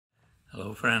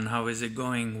Hello friend, how is it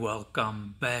going?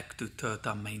 Welcome back to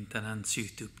Toyota Maintenance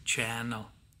YouTube channel.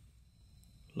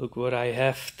 Look what I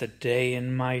have today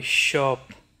in my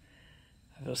shop.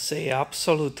 I will say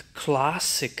absolute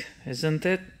classic, isn't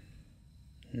it?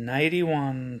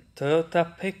 91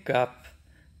 Toyota pickup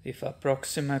with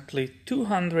approximately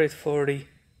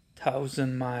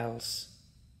 240,000 miles.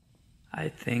 I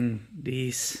think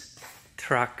these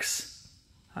trucks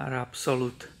are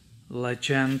absolute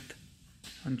legend.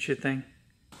 Don't you think?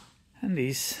 And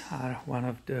these are one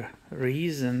of the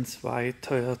reasons why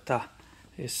Toyota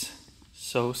is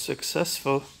so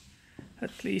successful,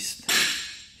 at least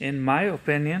in my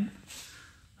opinion.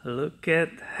 Look at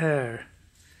her.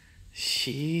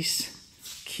 She's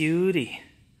cutie.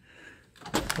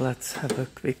 Let's have a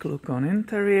quick look on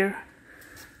interior.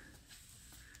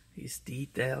 These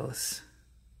details.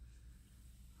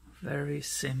 Very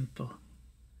simple.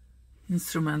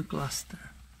 Instrument cluster.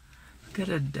 Look at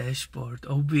the dashboard.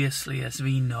 Obviously, as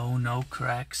we know, no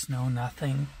cracks, no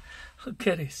nothing. Look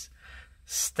at this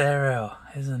stereo.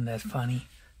 Isn't that funny?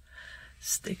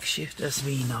 Stick shift, as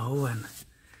we know, and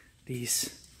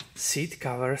these seat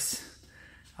covers.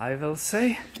 I will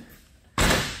say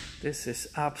this is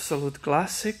absolute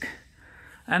classic.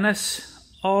 And as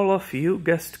all of you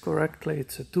guessed correctly,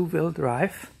 it's a two-wheel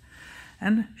drive.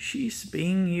 And she's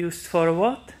being used for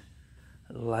what?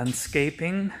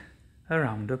 Landscaping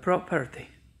around the property.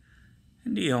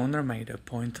 And the owner made an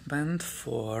appointment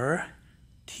for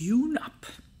tune-up.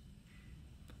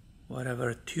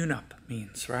 Whatever tune-up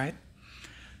means, right?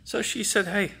 So she said,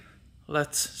 hey,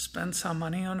 let's spend some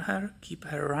money on her, keep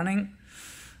her running.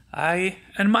 I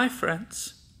and my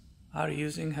friends are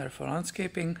using her for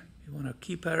landscaping. We want to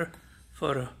keep her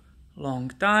for a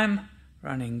long time,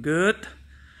 running good.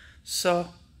 So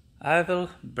I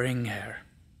will bring her.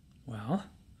 Well,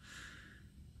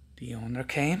 the owner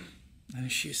came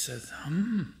and she said, I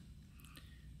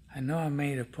know I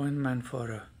made an appointment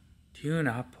for a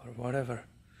tune-up or whatever,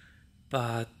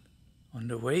 but on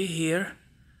the way here,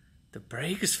 the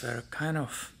brakes were kind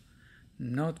of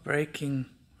not braking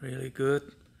really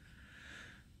good.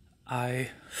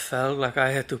 I felt like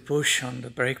I had to push on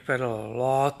the brake pedal a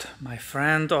lot. My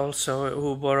friend also,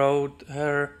 who borrowed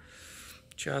her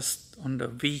just on the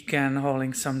weekend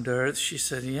hauling some dirt, she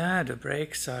said, yeah, the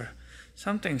brakes are...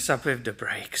 something's up with the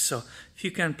brakes, so if you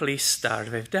can please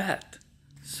start with that.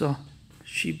 So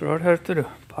she brought her to the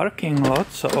parking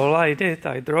lot, so all I did,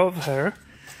 I drove her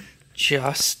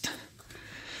just,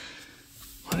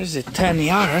 10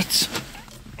 yards,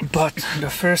 but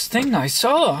the first thing I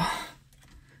saw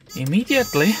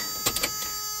immediately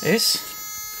is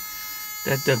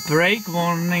that the brake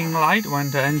warning light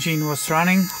when the engine was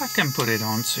running, I can put it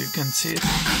on so you can see it.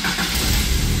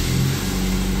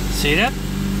 See that?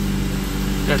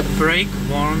 That brake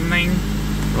warning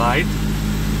light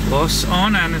was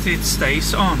on and it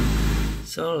stays on.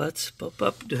 So let's pop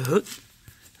up the hood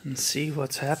and see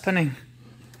what's happening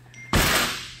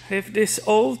with this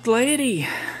old lady.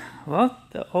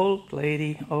 What? The old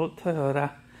lady, old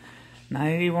Toyota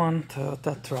 91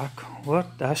 Toyota truck.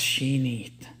 What does she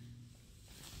need?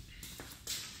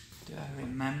 Do I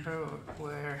remember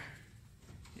where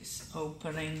this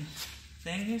opening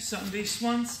thing is on these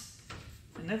ones?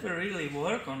 I never really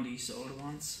work on these old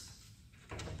ones.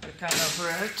 They're kind of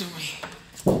rare to me.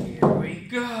 Here we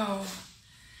go.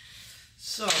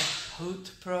 So, hood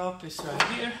prop is right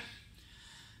here.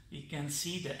 We can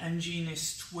see the engine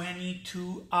is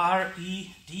 22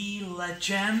 RED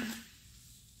Legend.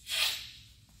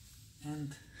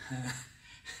 And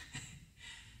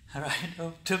right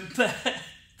up to bed.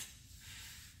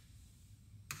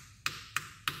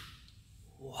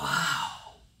 Wow.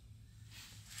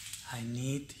 I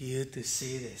need you to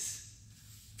see this.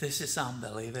 This is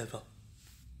unbelievable.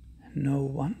 No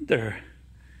wonder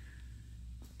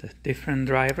the different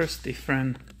drivers,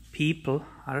 different people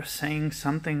are saying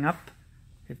something up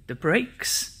with the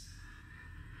brakes.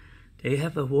 They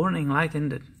have a warning light in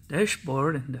the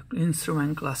dashboard, in the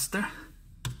instrument cluster.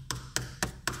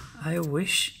 I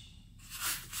wish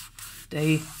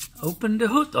they open the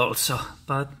hood also,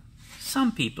 but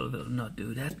some people will not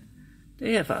do that.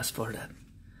 They have asked for that.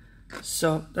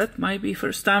 So that might be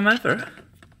first time ever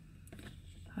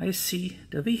I see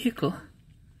the vehicle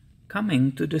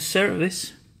coming to the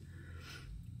service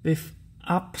with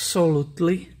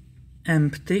absolutely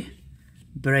empty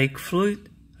brake fluid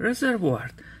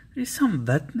reservoir. There is some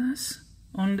wetness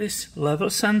on this level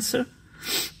sensor,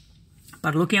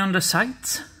 but looking on the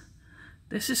sides,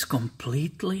 this is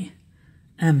completely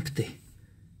empty.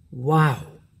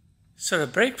 Wow. So the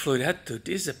brake fluid had to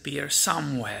disappear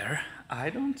somewhere. I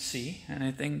don't see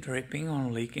anything dripping or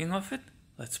leaking of it.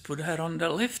 Let's put her on the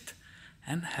lift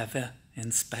and have an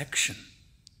inspection.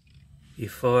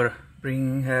 Before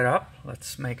bringing her up,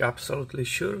 let's make absolutely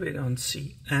sure we don't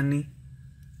see any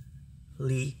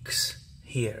leaks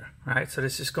here, right? So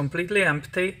this is completely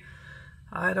empty.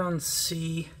 I don't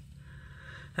see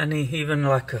any even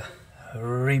like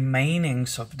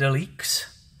remainings of the leaks.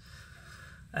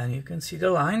 And you can see the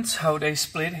lines, how they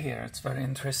split here. It's very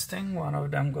interesting. One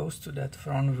of them goes to that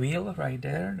front wheel right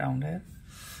there, down there.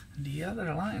 And the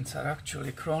other lines are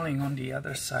actually crawling on the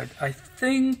other side. I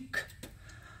think,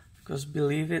 because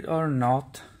believe it or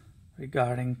not,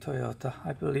 regarding Toyota,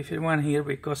 I believe it went here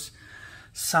because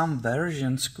some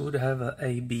versions could have a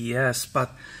ABS,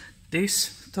 but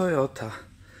this Toyota,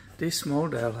 this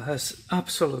model has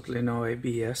absolutely no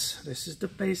ABS. This is the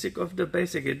basic of the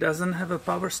basic. It doesn't have a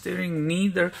power steering,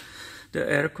 neither the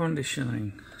air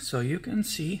conditioning. So you can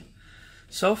see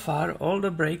so far all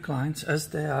the brake lines as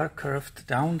they are curved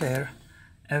down there.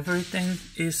 Everything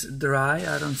is dry.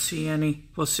 I don't see any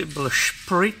possible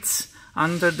spritz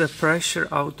under the pressure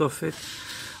out of it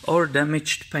or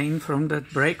damaged paint from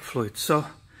that brake fluid. So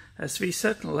as we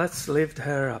said, let's lift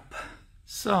her up.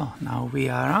 So now we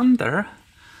are under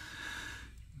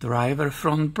driver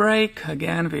front brake.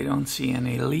 Again, we don't see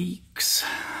any leaks.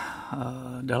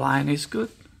 The line is good,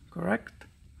 correct?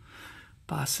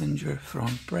 Passenger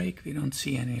front brake, we don't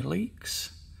see any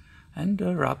leaks. And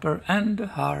the rubber and the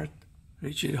hard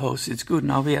rigid hose, it's good.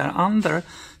 Now we are under,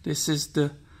 this is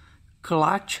the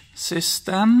clutch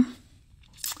system,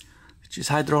 which is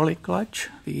hydraulic clutch.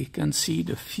 We can see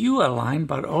the fuel line,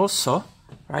 but also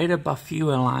right above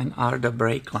fuel line are the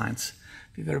brake lines.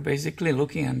 We were basically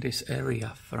looking at this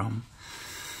area from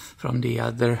the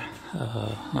other,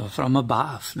 from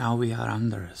above. Now we are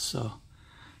under, so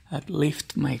that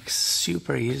lift makes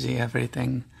super easy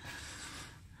everything.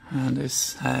 And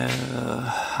this,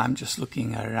 I'm just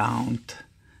looking around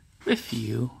with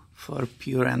you for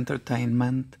pure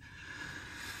entertainment.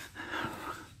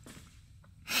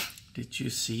 Did you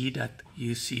see that?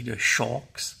 You see the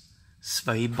shocks,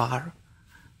 sway bar,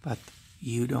 but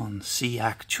you don't see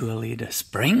actually the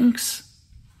springs?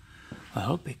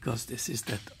 Well, because this is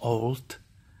that old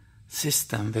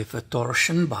system with the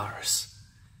torsion bars.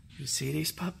 You see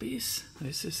these puppies?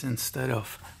 This is instead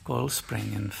of coil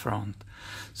spring in front.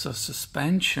 So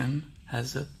suspension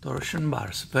has a torsion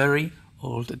bars, very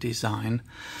old design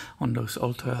on those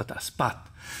old Toyotas. But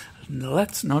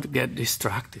let's not get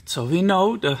distracted. So we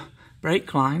know the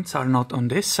brake lines are not on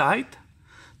this side.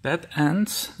 That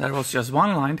ends. There was just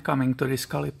one line coming to this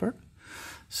caliper.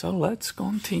 So let's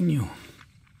continue.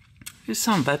 There's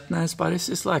some wetness, but this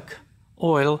is like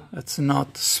oil. It's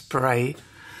not spray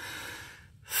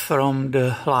from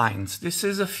the lines. This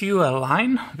is a fuel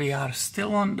line. We are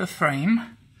still on the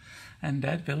frame, and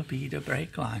that will be the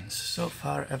brake lines. So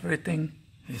far everything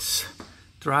is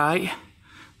dry.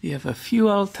 We have a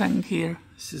fuel tank here.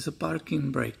 This is a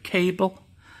parking brake cable.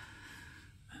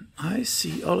 I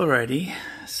see already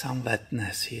some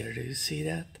wetness here. Do you see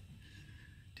that?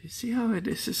 Do you see how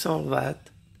this is all wet?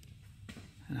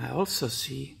 And I also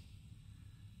see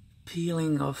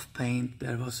peeling of paint.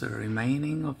 There was a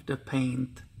remaining of the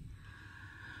paint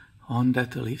on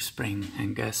that leaf spring.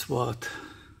 And guess what?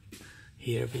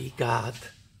 Here we got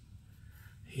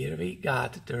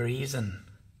the reason.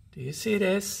 Do you see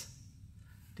this?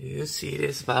 Do you see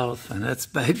this valve? And that's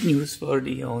bad news for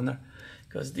the owner,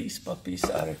 because these puppies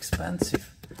are expensive.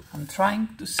 I'm trying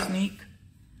to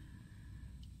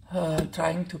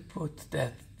trying to put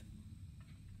that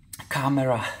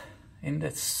camera in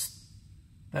this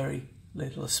very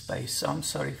little space. So I'm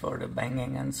sorry for the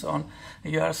banging and so on.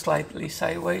 You are slightly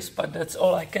sideways, but that's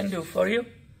all I can do for you.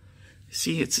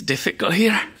 See, it's difficult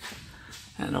here.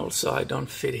 And also I don't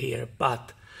fit here,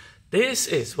 but this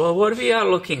is, well, what we are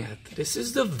looking at. This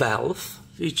is the valve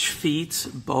which feeds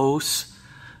both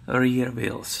rear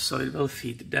wheels. So it will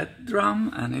feed that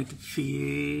drum and it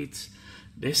feeds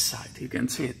this side. You can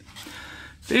see it.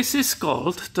 This is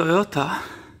called Toyota.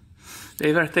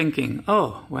 They were thinking,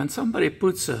 oh, when somebody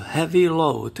puts a heavy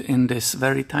load in this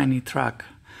very tiny truck,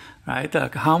 right?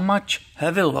 Like how much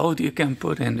heavy load you can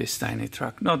put in this tiny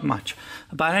truck? Not much.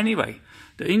 But anyway,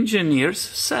 the engineers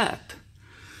said,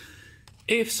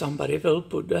 if somebody will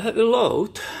put the heavy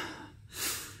load,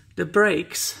 the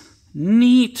brakes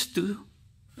need to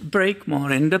brake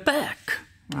more in the back,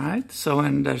 right? So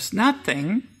when there's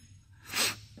nothing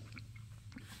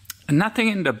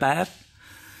in the back,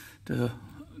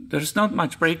 there's not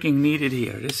much braking needed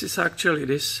here. This is actually,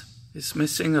 this is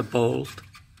missing a bolt.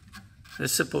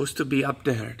 It's supposed to be up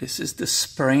there. This is the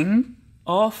spring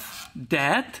of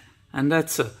that, and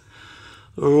that's a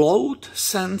load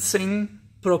sensing,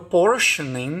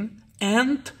 proportioning,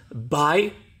 and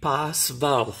by bypass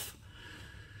valve.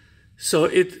 So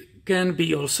it can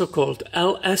be also called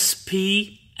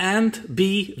LSP and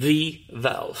BV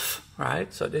valve,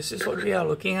 right? So this is what we are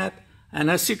looking at.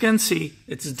 And as you can see,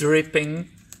 it's dripping.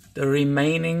 The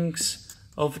remainings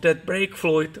of that brake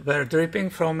fluid were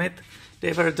dripping from it.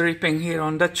 They were dripping here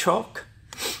on the choke.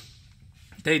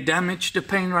 They damaged the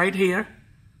pane right here.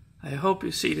 I hope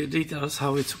you see the details,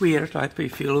 how it's weird, right? But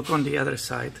if you look on the other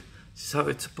side, this is how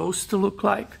it's supposed to look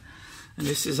like. And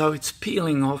this is how it's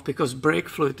peeling off, because brake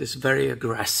fluid is very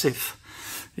aggressive.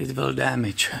 It will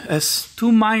damage. As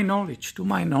to my knowledge,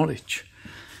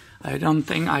 I don't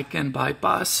think I can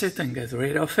bypass it and get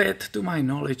rid of it. To my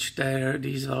knowledge,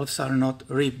 these valves are not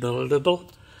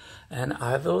rebuildable. And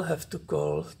I will have to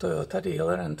call Toyota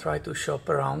dealer and try to shop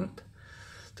around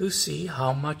to see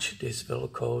how much this will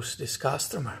cost this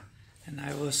customer. And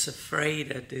I was afraid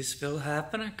that this will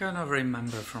happen. I kind of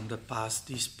remember from the past,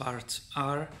 these parts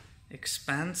are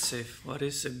expensive. What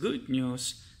is the good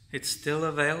news? It's still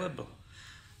available.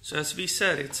 So as we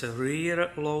said, it's a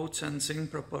rear load sensing,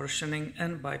 proportioning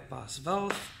and bypass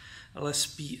valve,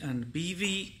 LSP and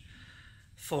BV.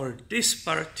 For this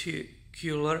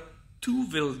particular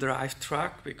two-wheel drive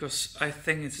truck, because I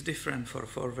think it's different for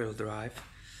four-wheel drive,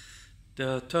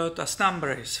 the Toyota's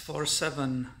number is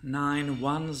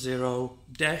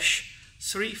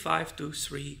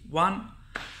 47910-35231.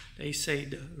 They say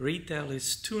the retail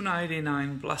is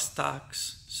 $299 plus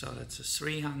tax, so that's a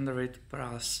 300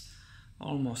 plus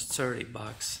almost 30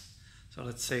 bucks. So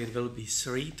let's say it will be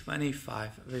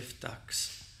 325 with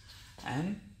tax.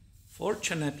 And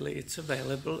fortunately it's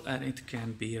available and it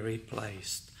can be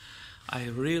replaced. I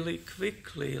really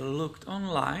quickly looked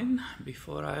online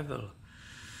before I will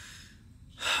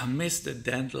miss the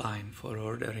deadline for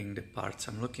ordering the parts.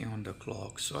 I'm looking on the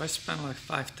clock. So I spent like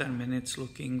 5-10 minutes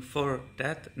looking for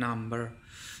that number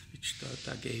which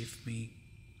Toyota gave me.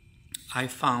 I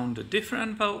found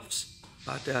different valves,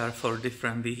 but they are for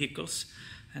different vehicles,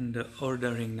 and the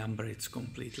ordering number is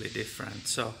completely different.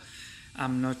 So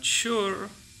I'm not sure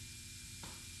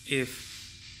if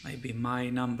maybe my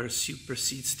number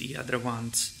supersedes the other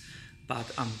ones,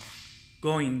 but I'm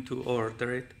going to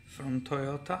order it from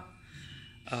Toyota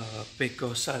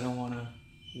because I don't want to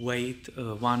wait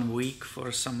 1 week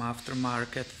for some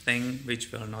aftermarket thing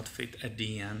which will not fit at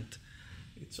the end.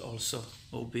 It's also,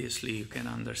 obviously you can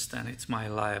understand, it's my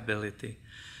liability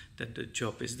that the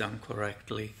job is done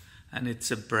correctly, and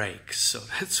it's a brake, so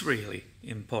that's really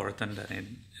important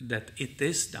that it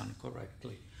is done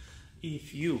correctly.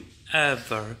 If you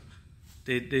ever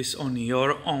did this on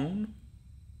your own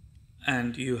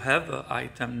and you have an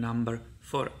item number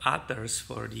for others,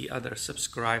 for the other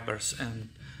subscribers and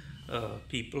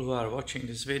people who are watching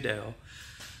this video,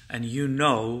 and you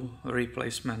know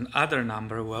replacement other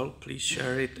number, well, please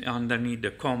share it underneath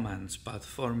the comments. But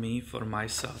for me, for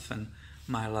myself and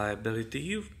my liability,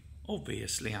 you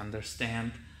obviously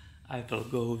understand, I will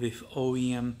go with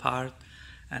OEM part,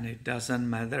 and it doesn't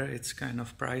matter, it's kind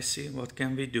of pricey. What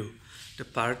can we do? The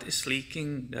part is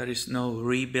leaking, there is no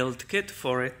rebuild kit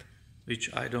for it,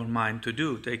 which I don't mind to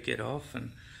do. Take it off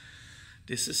and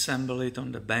disassemble it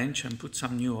on the bench and put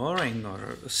some new O-ring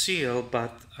or a seal,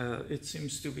 but it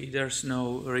seems to be there's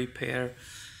no repair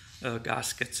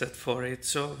gasket set for it.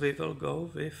 So we will go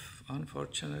with,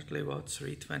 unfortunately, what,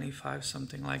 325,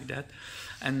 something like that,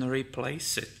 and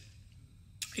replace it.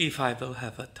 If I will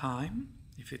have a time,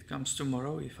 if it comes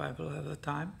tomorrow, if I will have a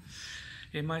time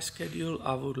in my schedule,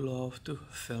 I would love to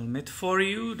film it for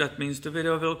you. That means the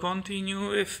video will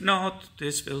continue. If not,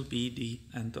 this will be the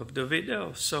end of the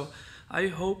video. So I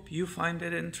hope you find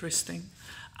it interesting.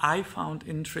 I found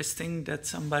interesting that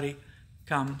somebody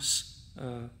comes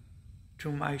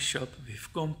to my shop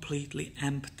with completely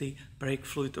empty brake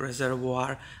fluid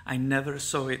reservoir. I never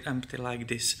saw it empty like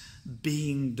this,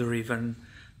 being driven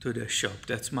to the shop.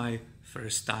 That's my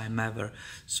first time ever.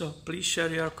 So please share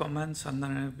your comments under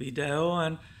the video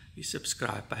and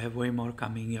subscribe. I have way more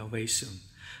coming your way soon.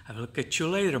 I will catch you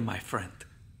later, my friend.